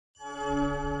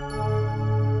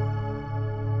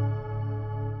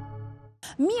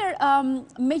Mirë,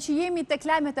 me që jemi tek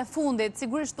lajmet e fundit,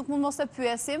 sigurisht nuk mund mos e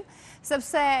pyesim,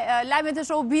 sepse lajmet e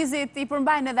showbizit i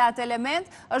përmbajnë edhe atë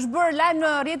element, është bërë lajm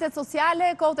në rrjetet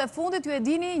sociale, kohët e fundit, ju e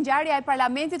dini, ngjarja e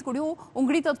Parlamentit, kur ju u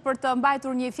ngritët për të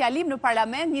mbajtur një fjalim në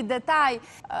Parlament, një detaj,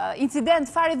 incident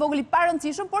fare i vogël i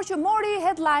parëndësishëm, por që mori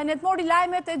headline-et, mori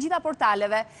lajmet e gjitha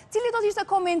portaleve. Cili do të ishte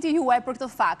komenti juaj për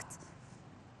këtë fakt?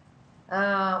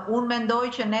 Unë mendoj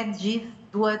që ne të gjithë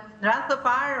duhet, në radhë të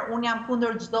parë, unë jam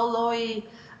kundër çdo lloj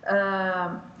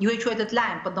ju e quajtët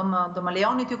lajm, po do më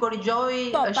lejoni t'ju korrigjoj.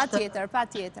 Po,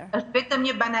 patjetër. Është vetëm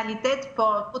një banalitet, po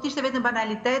të ishte vetëm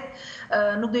banalitet,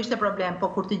 nuk do ishte problem, po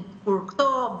kur këto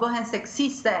bëhen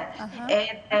seksiste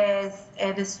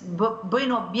edhe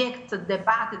bëjnë objekt të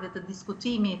debatit dhe të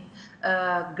diskutimit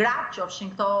gratë,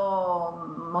 qofshin këto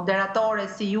moderatore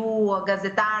si ju,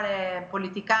 gazetare,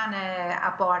 politikane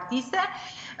apo artiste,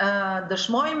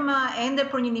 dëshmojmë ende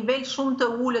për një nivel shumë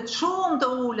të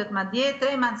ulët madje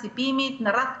të emancipimit në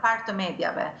radhë të parë të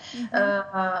medjave.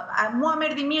 Mua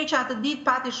më erdhi mirë që atë ditë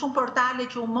pati shumë portale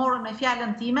që u morën me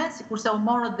fjalën time, sikurse u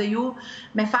morët dhe ju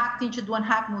me faktin që duhen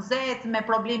hap muzet, me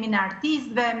problemin e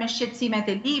artistëve, me shqetësimet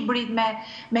e librit,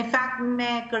 me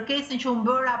kërkesën që u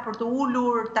bëra për të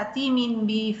ulur tatimin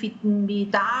mbi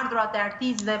të ardhurat e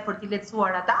artistëve për t'i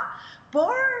lehtësuar ata.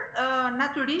 Por,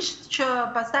 natyrisht që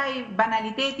pastaj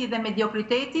banaliteti dhe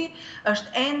mediokriteti është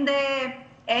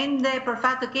ende për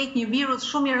fat të keq një virus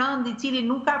shumë i rënd i cili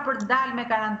nuk ka për të dalë me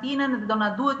karantinën dhe do na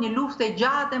duhet një luftë e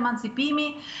gjatë emancipimi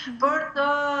për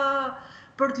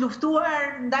të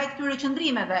luftuar ndaj këtyre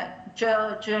qëndrimeve,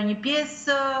 që një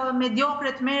pjesë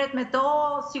mediokre të merret me to,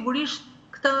 sigurisht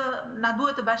këtë na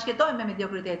duhet të bashkëtojmë me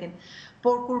mediokritetin.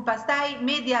 Por kur pastaj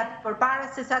mediat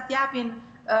përpara se sa t'japin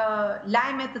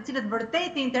lajmet të cilët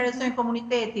vërtet i interesojnë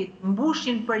komunitetit,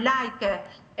 mbushin për like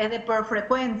edhe për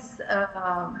frekuencë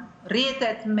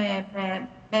rrjetet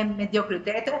me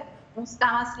mediokritete, unë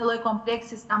s'kam asnjë lloj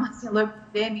kompleksi, s'kam asnjë lloj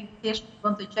problemi, thjesht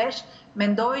bën të qesh,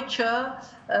 mendoj që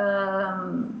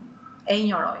e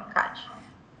injoroj, kaq.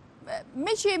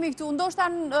 Me që jemi këtu, ndoshta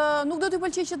nuk do t'ju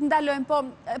pëlqej që të ndalojmë, po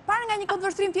para nga një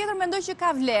kontrvështrim tjetër mendoj që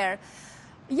ka vlerë.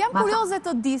 Jam kurioze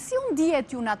të di, si u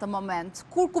ndjet ju në atë moment,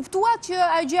 kur kuptuat që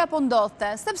ajo gjëja po ndodhte,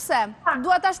 sepse,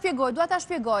 dua ta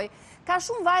shpjegoj, ka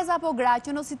shumë vajza apo gra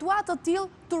që në situatë të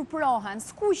tillë turprohen,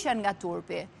 skuqen nga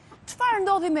turpi. Çfarë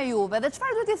ndodhi me juve dhe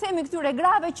çfarë duhet i themi këtyre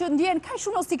grave që ndjen kaq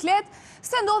shumë në siklet,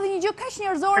 se ndodhi një gjë kaq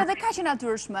njerëzore dhe kaq e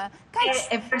natyrshme,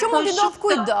 që mund t'i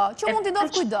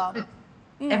ndodh kujdo,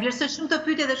 E vlerësoj shumë të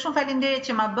pyetje dhe shumë faleminderit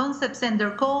që ma bën, sepse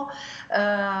ndërkohë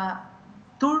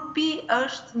turpi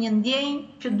është një ndjenjë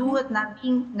që duhet na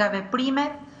vinë nga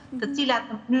veprimet, të cilat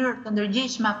në mënyrë të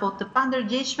ndërgjegjshme apo të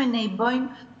pandërgjegjshme ne i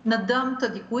bëjmë në dëm të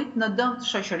dikujt, në dëm të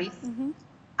shoqërisë,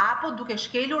 apo duke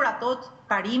shkelur ato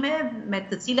parime me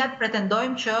të cilat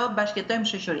pretendojmë që bashkëtojmë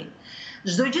shoqërinë.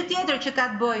 Çdo gjë tjetër që ka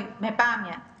të bëjë me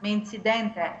pamjen, me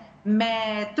incidente, me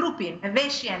trupin, me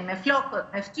veshjen, me flokët,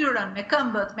 me fytyrën, me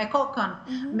këmbët, me kokën,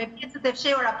 me pjesët e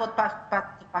fshehura apo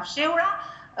të pafshehura,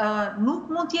 nuk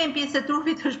mund të jenë pjesë e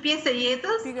trupit, është pjesë e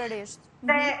jetës. Pikërisht.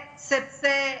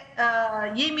 Sepse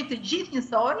jemi të gjithë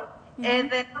njësoj,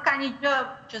 edhe nuk ka një gjë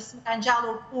që s'ka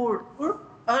ngjallur kur turp,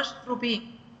 është trupi.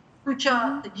 Kështu që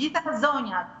të gjitha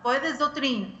zonjat, po edhe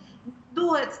zotrin,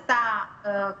 duhet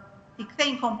t'i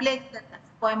kthejnë komplekset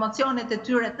po emocionet e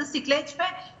tyre të sikletshme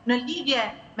në lidhje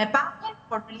me pamjen,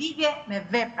 por në lidhje me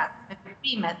veprat, me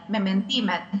veprimet, me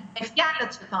mendimet, me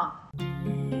fjalët që thonë.